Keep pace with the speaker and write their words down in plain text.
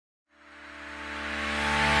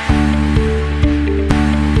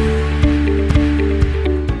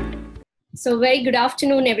So very good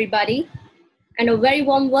afternoon, everybody, and a very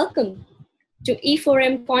warm welcome to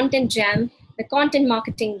E4M Content Jam, the content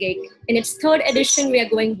marketing gig. In its third edition, we are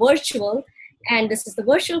going virtual, and this is the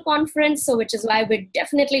virtual conference, so which is why we'd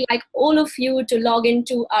definitely like all of you to log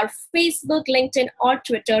into our Facebook, LinkedIn, or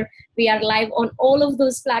Twitter. We are live on all of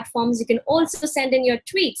those platforms. You can also send in your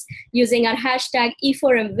tweets using our hashtag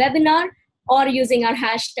E4M webinar or using our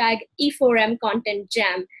hashtag E4M Content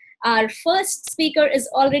Jam. Our first speaker is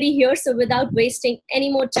already here, so without wasting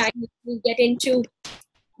any more time, we'll get into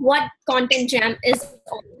what Content Jam is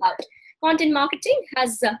all about. Content marketing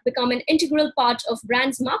has become an integral part of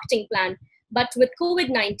brands' marketing plan, but with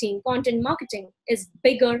COVID-19, content marketing is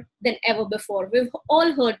bigger than ever before. We've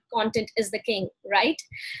all heard content is the king, right?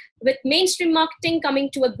 With mainstream marketing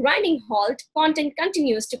coming to a grinding halt, content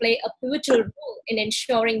continues to play a pivotal role in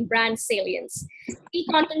ensuring brand salience.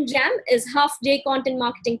 E-Content Jam is half-day content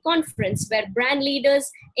marketing conference where brand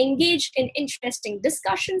leaders engage in interesting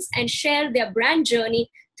discussions and share their brand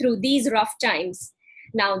journey through these rough times.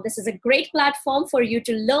 Now, this is a great platform for you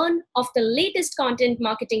to learn of the latest content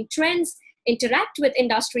marketing trends, interact with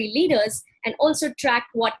industry leaders, and also track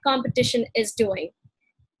what competition is doing.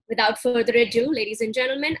 Without further ado, ladies and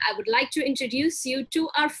gentlemen, I would like to introduce you to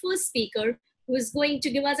our first speaker, who is going to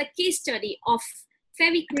give us a case study of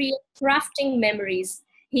Fevicreate Crafting Memories.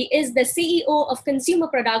 He is the CEO of Consumer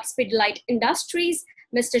Products Pidilite Industries,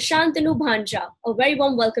 Mr. Shantanu Bhanja. A very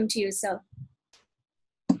warm welcome to you, sir.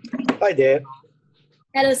 Hi there.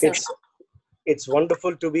 Hello, sir. It's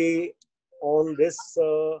wonderful to be on this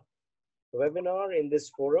webinar in this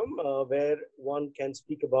forum where one can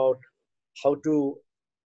speak about how to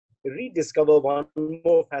rediscover one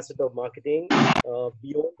more facet of marketing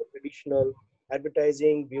beyond the traditional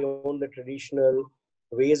advertising, beyond the traditional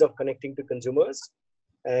ways of connecting to consumers.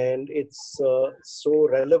 And it's so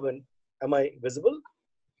relevant. Am I visible?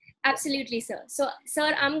 Absolutely, sir. So,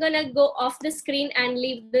 sir, I'm going to go off the screen and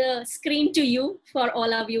leave the screen to you for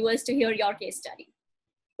all our viewers to hear your case study.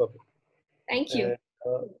 Perfect. Thank you.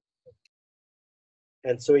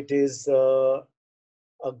 And so it is a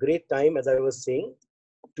great time, as I was saying,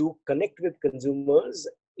 to connect with consumers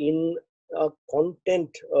in a content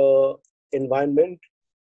environment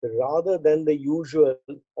rather than the usual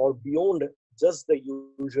or beyond just the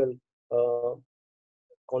usual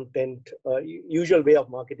content, usual way of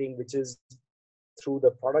marketing, which is through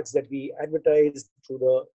the products that we advertise, through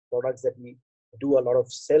the products that we do a lot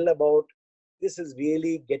of sell about. This is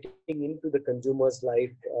really getting into the consumer's life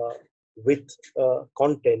with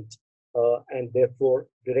content and therefore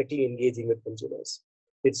directly engaging with consumers.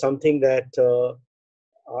 It's something that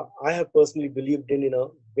I have personally believed in a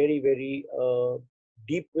very, very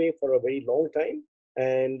deep way for a very long time.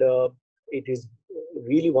 And it is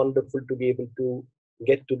really wonderful to be able to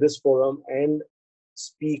get to this forum and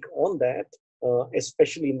speak on that,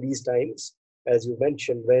 especially in these times, as you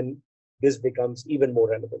mentioned, when this becomes even more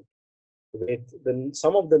relevant. With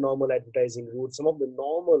some of the normal advertising routes, some of the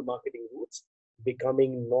normal marketing routes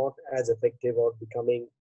becoming not as effective or becoming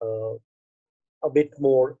a bit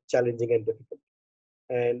more challenging and difficult.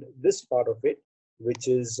 And this part of it, which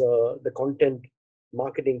is the content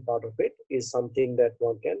marketing part of it, is something that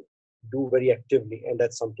one can do very actively. And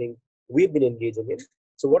that's something we've been engaging in.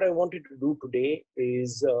 So what I wanted to do today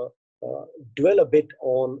is dwell a bit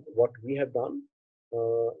on what we have done,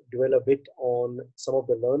 dwell a bit on some of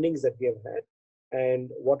the learnings that we have had, and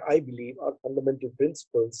what I believe are fundamental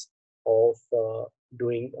principles of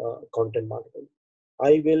doing content marketing.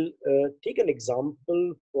 I will take an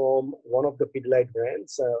example from one of the Pidilite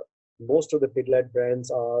brands. Most of the Pidilite brands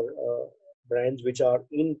are brands which are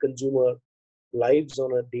in consumer lives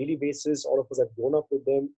on a daily basis. All of us have grown up with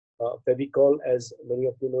them. Fevicol, as many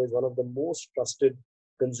of you know, is one of the most trusted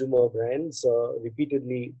consumer brands,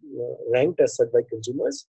 repeatedly ranked as such by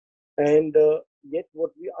consumers. And yet what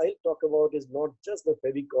I'll talk about is not just the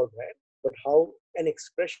Fevicol brand, but how an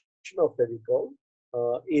expression of Fevicol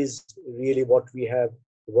is really what we have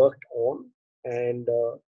worked on and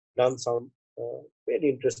done some very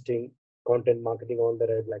interesting content marketing on that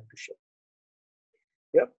I'd like to share.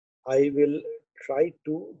 Yep, I will try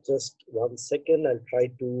to, just 1 second, I'll try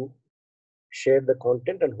to share the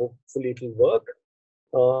content and hopefully it will work.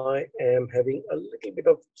 I am having a little bit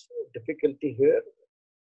of difficulty here.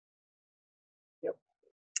 Yep.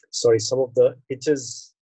 Sorry, some of the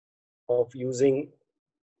hitches of using.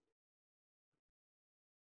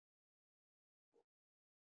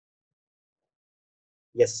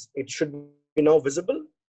 Yes, it should be now visible.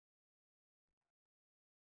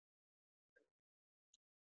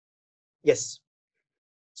 Yes.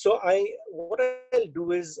 So what I'll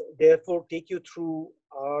do is therefore take you through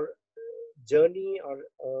our journey,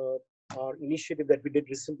 our our initiative that we did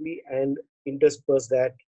recently and intersperse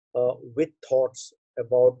that with thoughts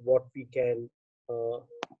about what we can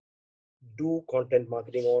do content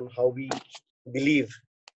marketing on, how we believe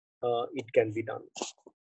it can be done.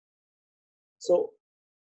 So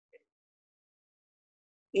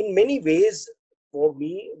in many ways, for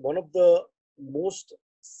me, one of the most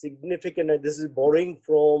significant, and this is borrowing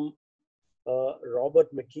from Robert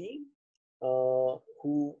McKee,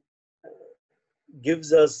 who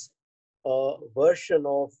gives us a version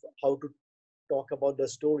of how to talk about the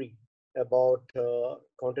story about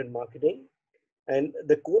content marketing. And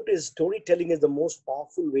the quote is, storytelling is the most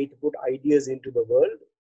powerful way to put ideas into the world,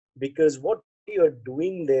 because what you're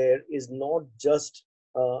doing there is not just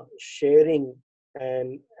sharing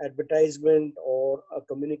an advertisement or a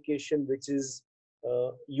communication which is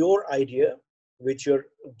your idea, which you're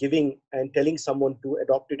giving and telling someone to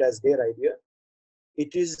adopt it as their idea.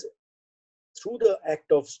 It is through the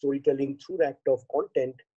act of storytelling, through the act of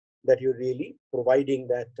content, that you're really providing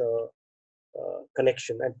that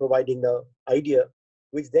connection and providing the idea,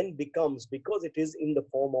 which then becomes, because it is in the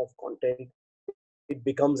form of content, it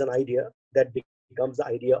becomes an idea that becomes the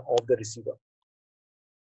idea of the receiver.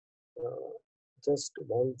 Just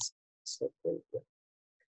 1 second.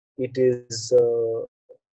 It is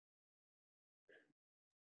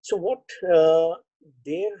so what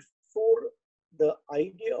therefore the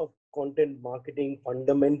idea of content marketing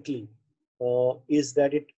fundamentally is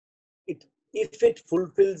that it if it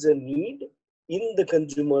fulfills a need in the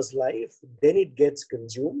consumer's life, then it gets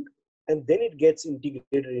consumed and then it gets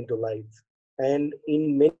integrated into life. And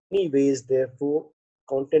in many ways, therefore,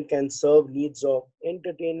 content can serve needs of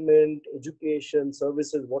entertainment, education,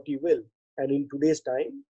 services, what you will. And in today's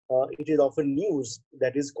time, it is often news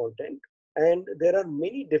that is content. And there are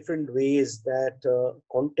many different ways that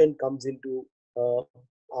content comes into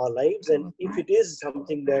our lives. And if it is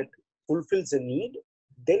something that fulfills a need,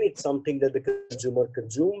 then it's something that the consumer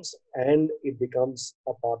consumes and it becomes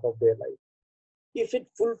a part of their life. If it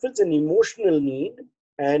fulfills an emotional need,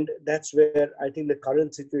 and that's where I think the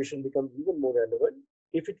current situation becomes even more relevant,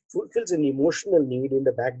 if it fulfills an emotional need in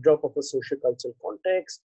the backdrop of a social cultural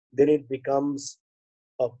context, then it becomes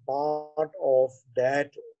a part of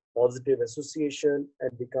that positive association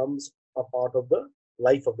and becomes a part of the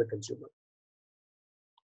life of the consumer.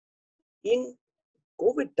 In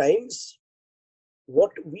COVID times,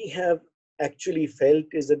 what we have actually felt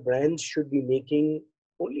is that brands should be making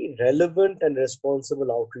only relevant and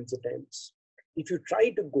responsible outreach attempts. If you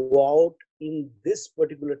try to go out in this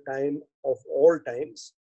particular time of all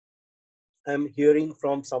times, I'm hearing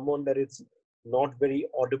from someone that it's not very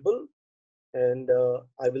audible, and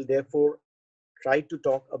I will therefore try to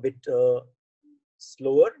talk a bit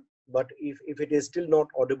slower. But if it is still not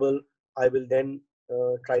audible, I will then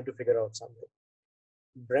try to figure out something.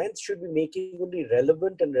 Brands should be making only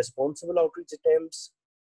relevant and responsible outreach attempts,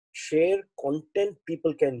 share content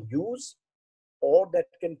people can use or that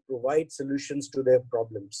can provide solutions to their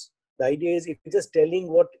problems. The idea is, if you're just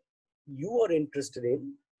telling what you are interested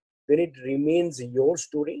in, then it remains your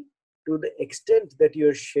story. To the extent that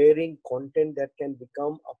you're sharing content that can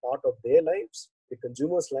become a part of their lives, the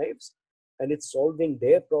consumers' lives, and it's solving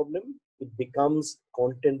their problem, it becomes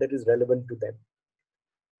content that is relevant to them.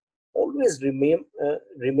 Always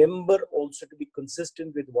remember also to be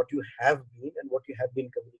consistent with what you have been and what you have been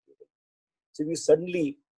communicating. So if you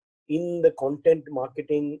suddenly, in the content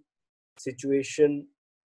marketing situation,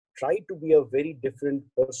 try to be a very different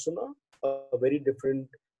persona, a very different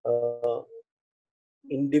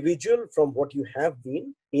individual from what you have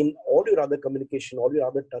been in all your other communication, all your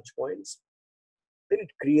other touch points, then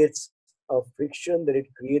it creates a friction, then it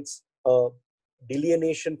creates a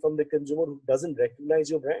delineation from the consumer who doesn't recognize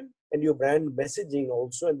your brand, and your brand messaging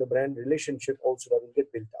also and the brand relationship also doesn't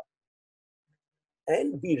get built up.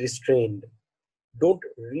 And be restrained. Don't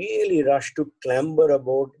really rush to clamber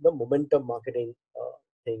about the momentum marketing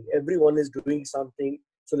thing. Everyone is doing something,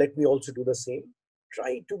 so let me also do the same.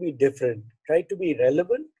 Try to be different, try to be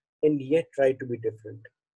relevant, and yet try to be different.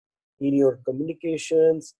 In your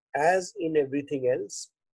communications, as in everything else,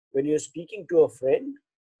 when you're speaking to a friend,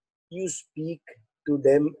 you speak to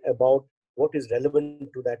them about what is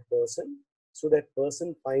relevant to that person, so that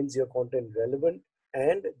person finds your content relevant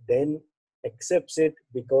and then accepts it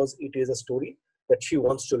because it is a story that she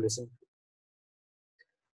wants to listen to.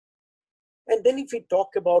 And then if we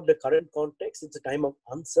talk about the current context, it's a time of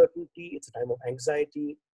uncertainty, it's a time of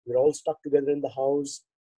anxiety, we're all stuck together in the house.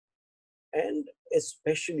 And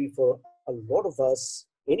especially for a lot of us,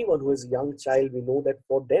 anyone who is a young child, we know that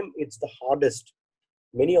for them it's the hardest.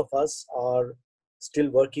 Many of us are still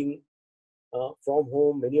working from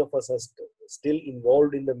home. Many of us are still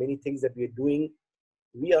involved in the many things that we are doing.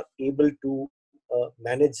 We are able to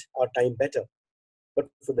manage our time better. But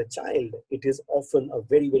for the child, it is often a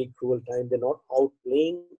very, very cruel time. They're not out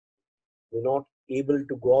playing. They're not able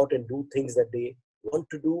to go out and do things that they want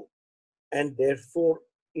to do. And therefore,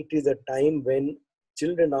 it is a time when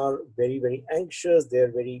children are very, very anxious.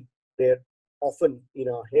 They're often in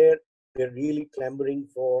our hair. They're really clamoring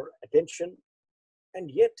for attention. And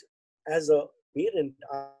yet, as a parent,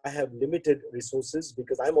 I have limited resources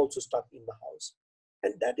because I'm also stuck in the house.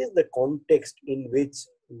 And that is the context in which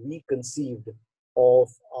we conceived of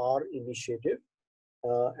our initiative.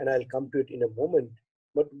 And I'll come to it in a moment.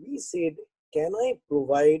 But we said, can I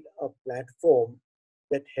provide a platform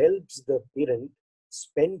that helps the parent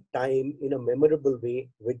spend time in a memorable way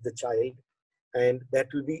with the child, and that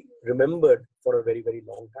will be remembered for a very, very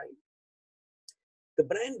long time? The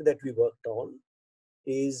brand that we worked on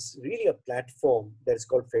is really a platform that's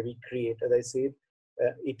called Fevicreate. As I said,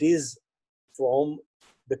 it is from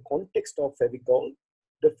the context of Fevicol.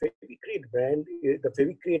 The Fevicreate brand,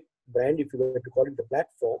 if you were to call it the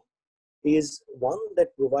platform, is one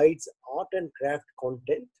that provides art and craft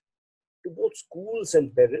content to both schools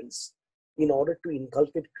and parents in order to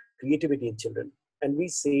inculcate creativity in children. And we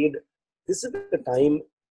said this is the time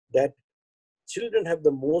that children have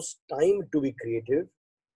the most time to be creative.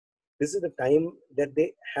 This is the time that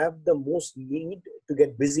they have the most need to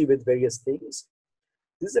get busy with various things.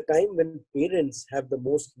 This is a time when parents have the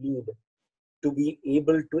most need to be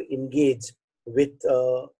able to engage with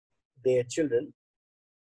their children.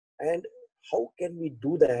 And how can we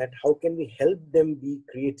do that? How can we help them be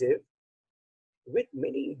creative with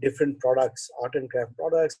many different products, art and craft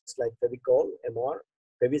products like Fevicol, MR,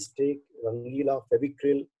 Fevistick, Rangila,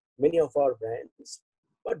 Fevicryl, many of our brands.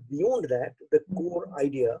 But beyond that, the core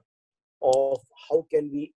idea of how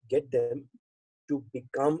can we get them to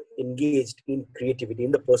become engaged in creativity,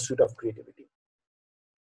 in the pursuit of creativity.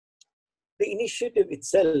 The initiative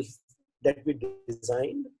itself that we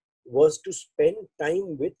designed was to spend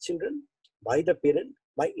time with children by the parent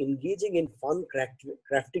by engaging in fun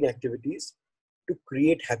crafting activities to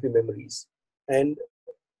create happy memories. And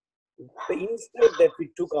the insight that we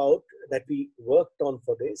took out, that we worked on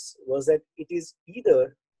for this, was that it is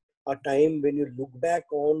either a time when you look back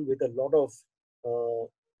on with a lot of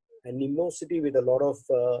animosity, with a lot of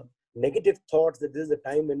negative thoughts, that this is the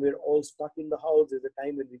time when we're all stuck in the house, this is the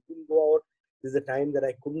time when we couldn't go out, this is the time that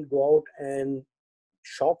I couldn't go out and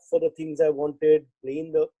shop for the things I wanted, play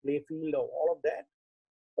in the playfield, or all of that.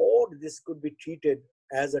 Or this could be treated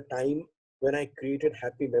as a time when I created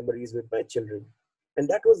happy memories with my children. And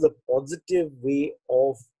that was the positive way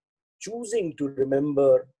of choosing to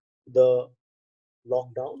remember the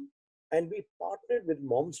lockdown. And we partnered with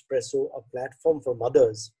Momspresso, a platform for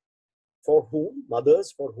mothers for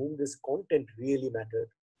whom this content really mattered.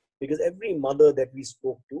 Because every mother that we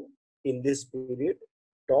spoke to in this period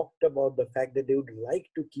talked about the fact that they would like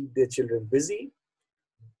to keep their children busy,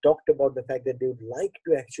 talked about the fact that they would like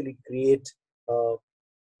to actually create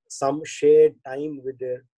some shared time with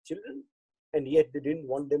their children, and yet they didn't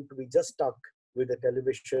want them to be just stuck with a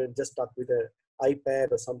television, just stuck with an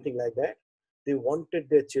iPad or something like that. They wanted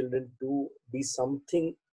their children to be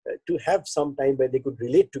something, to have some time where they could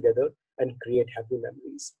relate together and create happy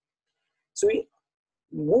memories. So we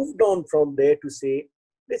moved on from there to say,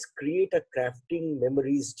 let's create a crafting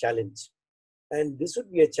memories challenge. And this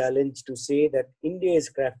would be a challenge to say that India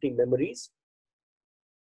is crafting memories.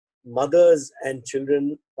 Mothers and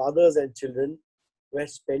children, fathers and children were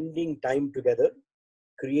spending time together,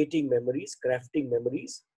 creating memories, crafting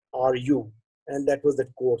memories. Are you? And that was the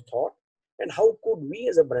core thought. And how could we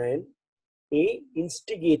as a brand,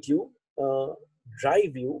 instigate you,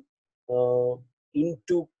 drive you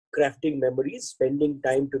into crafting memories, spending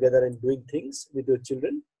time together and doing things with your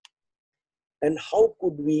children? And how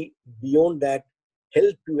could we, beyond that,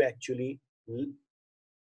 help you actually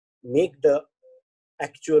make the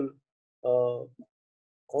actual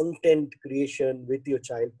content creation with your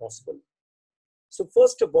child possible? So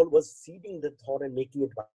first of all was seeding the thought and making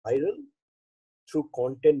it viral through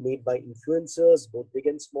content made by influencers, both big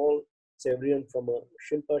and small. So everyone from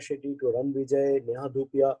Shilpa Shetty to Ran Vijay, Neha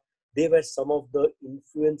Dhupia, they were some of the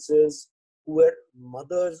influencers who were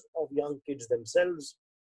mothers of young kids themselves,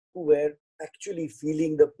 who were actually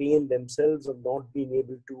feeling the pain themselves of not being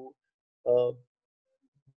able to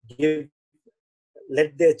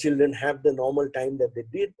let their children have the normal time that they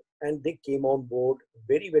did. And they came on board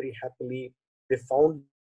very, very happily. They found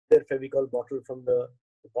their Fevicol bottle from the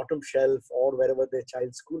bottom shelf or wherever their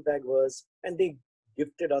child's school bag was, and they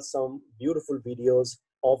gifted us some beautiful videos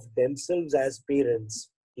of themselves as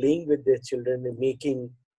parents playing with their children and making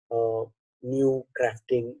new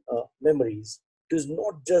crafting memories. It was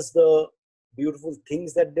not just the beautiful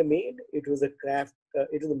things that they made, it was a craft,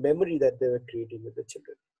 it was a memory that they were creating with the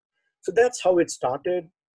children. So that's how it started.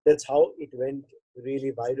 That's how it went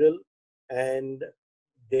really viral. And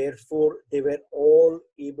therefore, they were all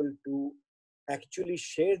able to actually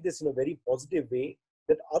share this in a very positive way,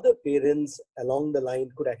 that other parents along the line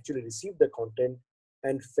could actually receive the content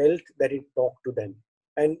and felt that it talked to them.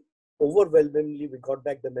 And overwhelmingly, we got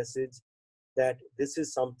back the message that this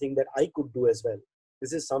is something that I could do as well.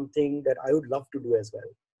 This is something that I would love to do as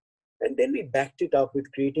well. And then we backed it up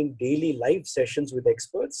with creating daily live sessions with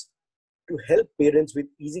experts to help parents with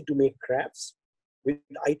easy to make crafts with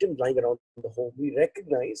items lying around the home. We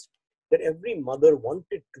recognized that every mother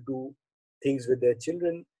wanted to do things with their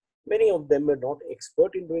children. Many of them were not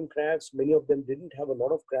expert in doing crafts. Many of them didn't have a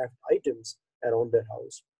lot of craft items around their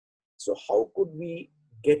house. So how could we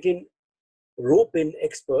get in, rope in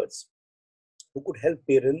experts who could help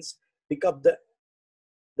parents pick up the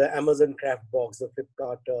Amazon craft box, the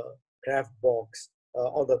Flipkart craft box,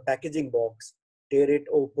 or the packaging box, tear it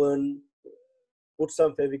open, put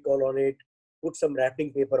some Fevicol on it, put some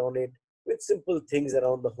wrapping paper on it, with simple things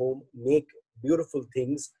around the home, make beautiful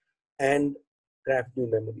things and craft new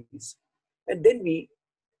memories. And then we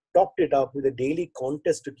topped it up with a daily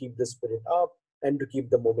contest to keep the spirit up and to keep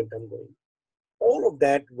the momentum going. All of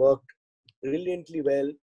that worked brilliantly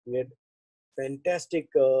well. We had fantastic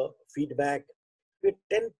feedback. We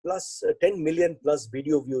had 10 million plus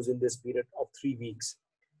video views in this period of 3 weeks.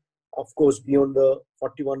 Of course, beyond the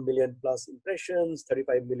 41 million plus impressions,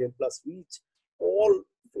 35 million plus reach, all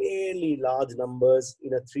fairly large numbers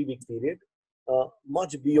in a 3-week period,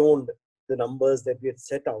 much beyond the numbers that we had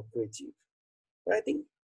set out to achieve. But I think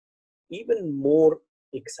even more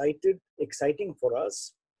exciting for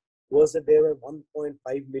us was that there were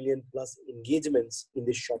 1.5 million plus engagements in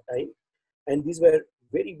this short time. And these were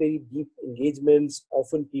very, very deep engagements,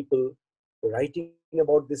 often people writing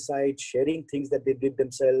about this site, sharing things that they did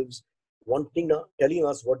themselves, telling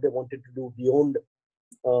us what they wanted to do beyond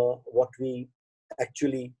what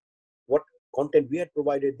content we had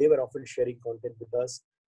provided. They were often sharing content with us.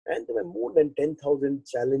 And there were more than 10,000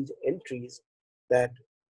 challenge entries that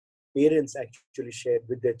parents actually shared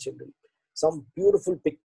with their children. Some beautiful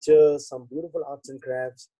pictures, some beautiful arts and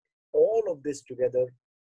crafts, all of this together,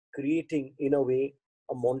 creating in a way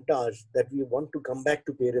a montage that we want to come back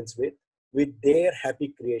to parents with their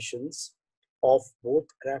happy creations of both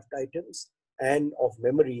craft items and of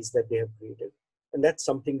memories that they have created. And that's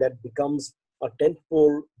something that becomes a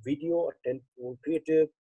tentpole video, a tentpole creative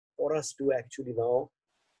for us to actually now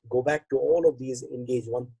go back to all of these engaged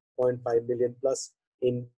 1.5 million plus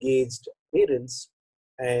engaged parents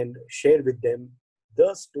and share with them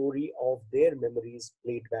the story of their memories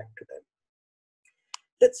played back to them.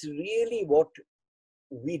 That's really what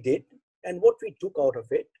we did. And what we took out of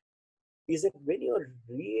it is that when you're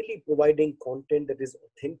really providing content that is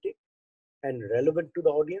authentic and relevant to the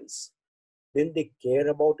audience, then they care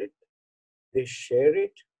about it, they share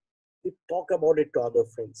it, they talk about it to other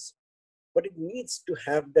friends. But it needs to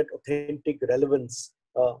have that authentic relevance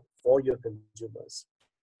for your consumers.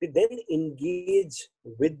 They then engage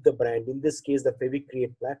with the brand, in this case, the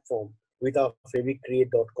Fevicreate platform, with our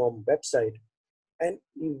fevicreate.com website. And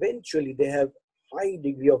eventually they have high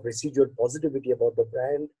degree of residual positivity about the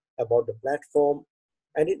brand, about the platform,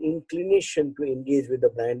 and an inclination to engage with the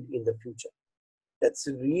brand in the future. That's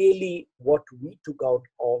really what we took out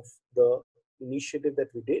of the initiative that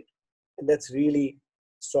we did. And that's really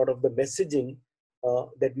sort of the messaging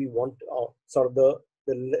that we want, sort of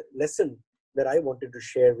the lesson that I wanted to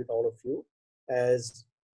share with all of you as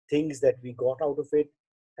things that we got out of it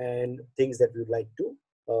and things that we would like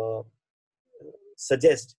to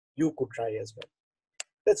suggest you could try as well.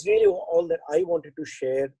 That's really all that I wanted to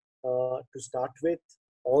share to start with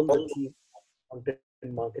on the theme of content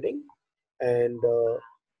marketing. And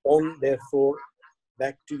on, therefore,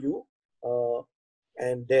 back to you.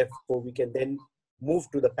 And therefore, we can then move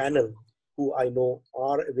to the panel who I know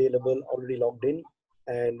are available, already logged in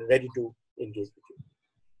and ready to engage with you.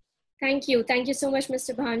 Thank you. Thank you so much,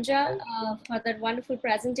 Mr. Bhanja, for that wonderful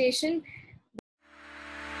presentation.